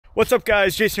What's up,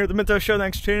 guys? Jason here at the Minto Show.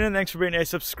 Thanks for tuning in. Thanks for being a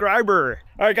subscriber.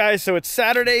 All right, guys, so it's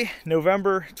Saturday,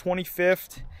 November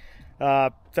 25th.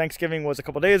 Thanksgiving was a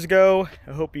couple days ago.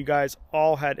 I hope you guys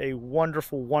all had a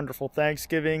wonderful, wonderful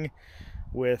Thanksgiving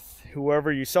with whoever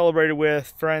you celebrated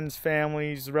with, friends,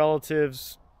 families,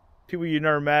 relatives, people you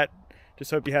never met.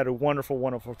 Just hope you had a wonderful,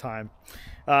 wonderful time.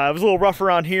 It was a little rough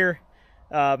around here.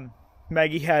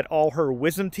 Maggie had all her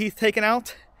wisdom teeth taken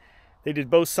out. They did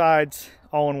both sides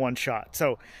all in one shot.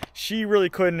 So she really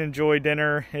couldn't enjoy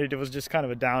dinner. It was just kind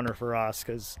of a downer for us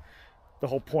because the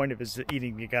whole point of it is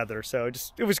eating together. So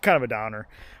it was kind of a downer.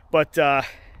 But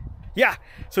yeah,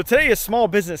 so today is Small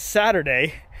Business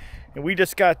Saturday. And we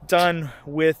just got done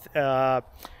with the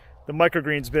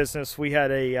microgreens business. We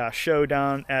had a show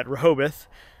down at Rehoboth.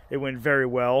 It went very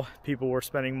well. People were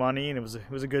spending money, and it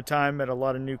was a good time. Met a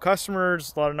lot of new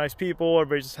customers, a lot of nice people.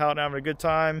 Everybody's just out and having a good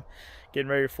time, getting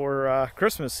ready for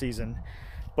Christmas season.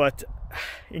 But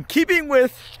in keeping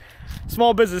with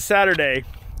Small Business Saturday,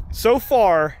 so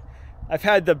far I've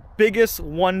had the biggest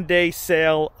one-day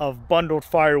sale of bundled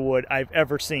firewood I've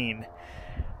ever seen.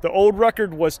 The old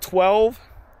record was 12.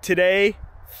 Today,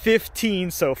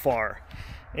 15 so far.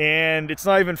 And it's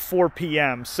not even 4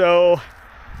 p.m. So,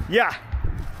 yeah.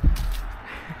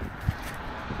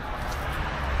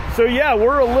 So yeah,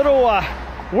 we're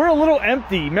a little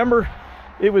empty. Remember,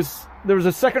 there was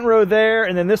a second row there,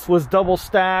 and then this was double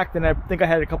stacked, and I think I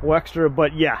had a couple extra.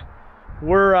 But yeah,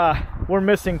 we're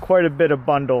missing quite a bit of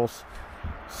bundles.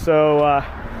 So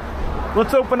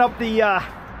let's open it up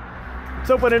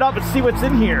and see what's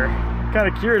in here. Kind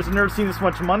of curious. I've never seen this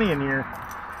much money in here.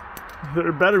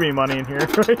 There better be money in here,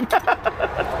 right?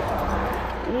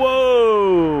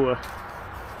 Whoa!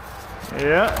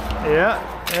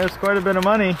 Yeah, there's quite a bit of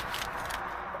money.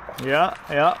 Yeah.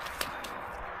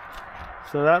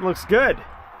 So that looks good.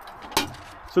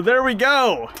 So there we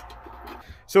go.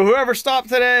 So whoever stopped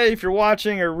today, if you're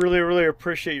watching, I really, really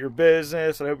appreciate your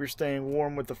business. I hope you're staying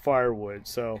warm with the firewood.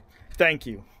 So thank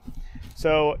you.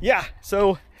 So yeah,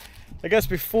 so I guess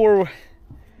we're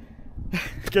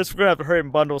gonna have to hurry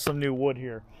and bundle some new wood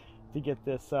here to get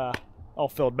this all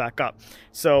filled back up.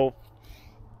 So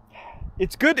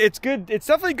it's good. It's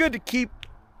definitely good to keep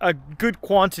a good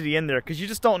quantity in there because you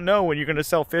just don't know when you're gonna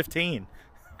sell 15.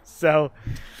 So,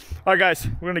 all right, guys,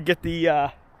 we're gonna get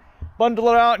the bundle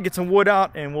it out and get some wood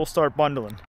out, and we'll start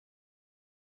bundling.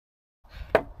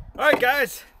 All right,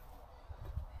 guys,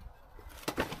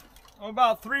 I'm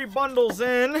about 3 bundles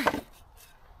in.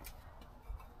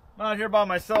 I'm out here by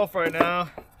myself right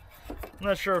now. I'm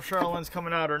not sure if Charlene's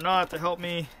coming out or not to help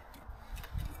me.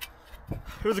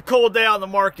 It was a cold day out in the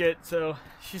market, so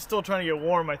she's still trying to get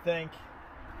warm, I think.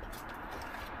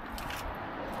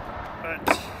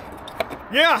 But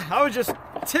yeah, I was just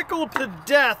tickled to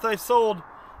death. I sold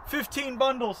 15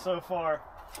 bundles so far.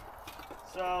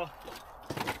 So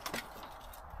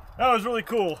that was really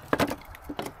cool.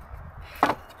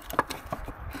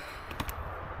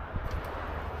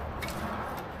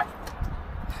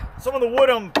 Some of the wood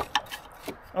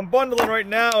I'm bundling right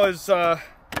now is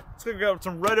it's gonna go with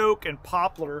some red oak and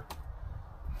poplar.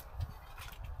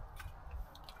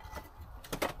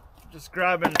 Just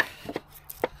grabbing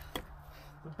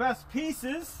the best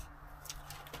pieces.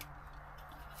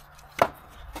 That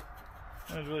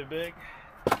was really big.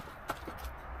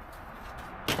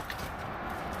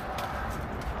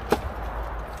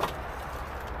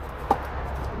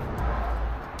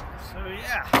 So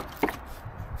yeah.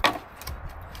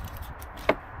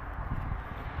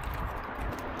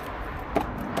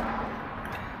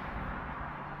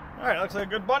 All right, looks like a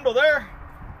good bundle there.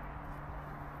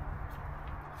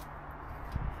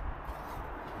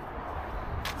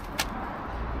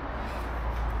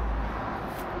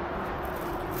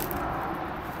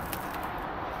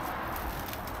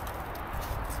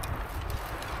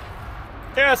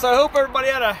 Yeah, so I hope everybody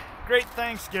had a great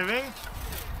Thanksgiving.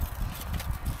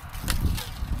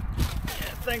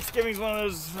 Yeah, Thanksgiving's one of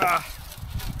those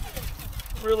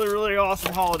really, really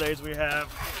awesome holidays we have.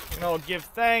 You can all give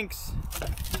thanks,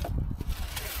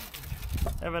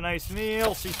 have a nice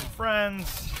meal, see some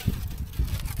friends,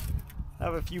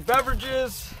 have a few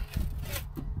beverages.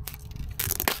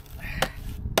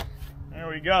 There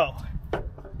we go.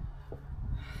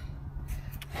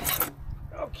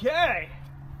 Okay.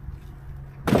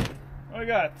 What do we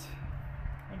got?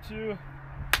 1, 2, up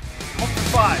to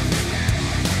 5.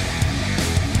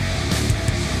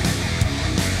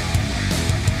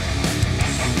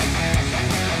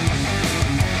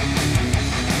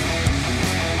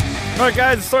 Alright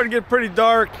guys, it's starting to get pretty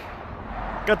dark.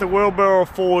 Got the wheelbarrow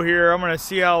full here. I'm gonna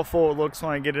see how full it looks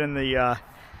when I get it in the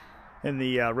in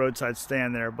the roadside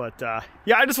stand there. But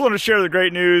yeah, I just wanted to share the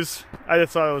great news. I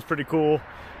just thought it was pretty cool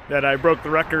that I broke the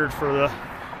record for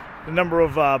the number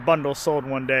of bundles sold in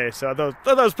one day. So I thought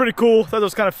that was pretty cool. Thought it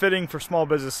was kind of fitting for Small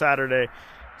Business Saturday.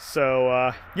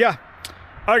 So yeah.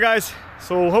 All right, guys.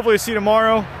 So hopefully see you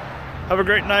tomorrow. Have a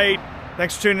great night.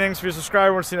 Thanks for tuning in. Thanks for your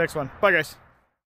subscriber. We'll see you next one. Bye, guys.